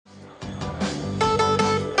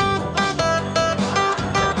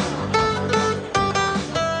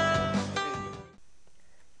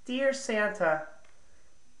Dear Santa,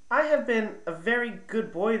 I have been a very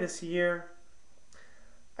good boy this year.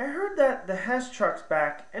 I heard that the Hess truck's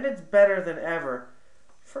back and it's better than ever.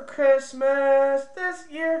 For Christmas this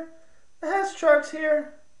year, the Hess truck's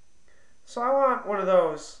here. So I want one of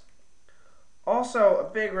those. Also, a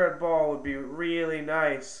big red ball would be really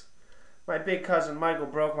nice. My big cousin Michael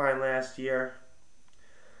broke mine last year.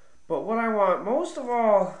 But what I want most of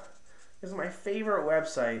all is my favorite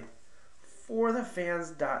website,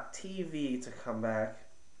 forthefans.tv, to come back.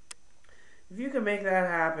 If you can make that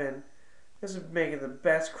happen, this would make it the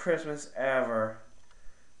best Christmas ever.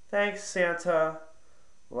 Thanks, Santa.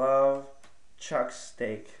 Love, Chuck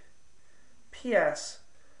Steak. P.S.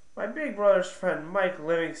 My big brother's friend Mike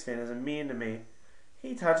Livingston isn't mean to me.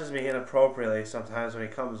 He touches me inappropriately sometimes when he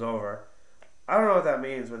comes over. I don't know what that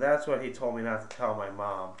means, but that's what he told me not to tell my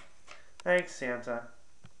mom. Thanks, Santa.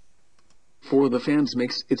 For the Fans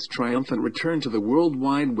makes its triumphant return to the World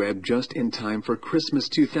Wide Web just in time for Christmas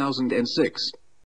 2006.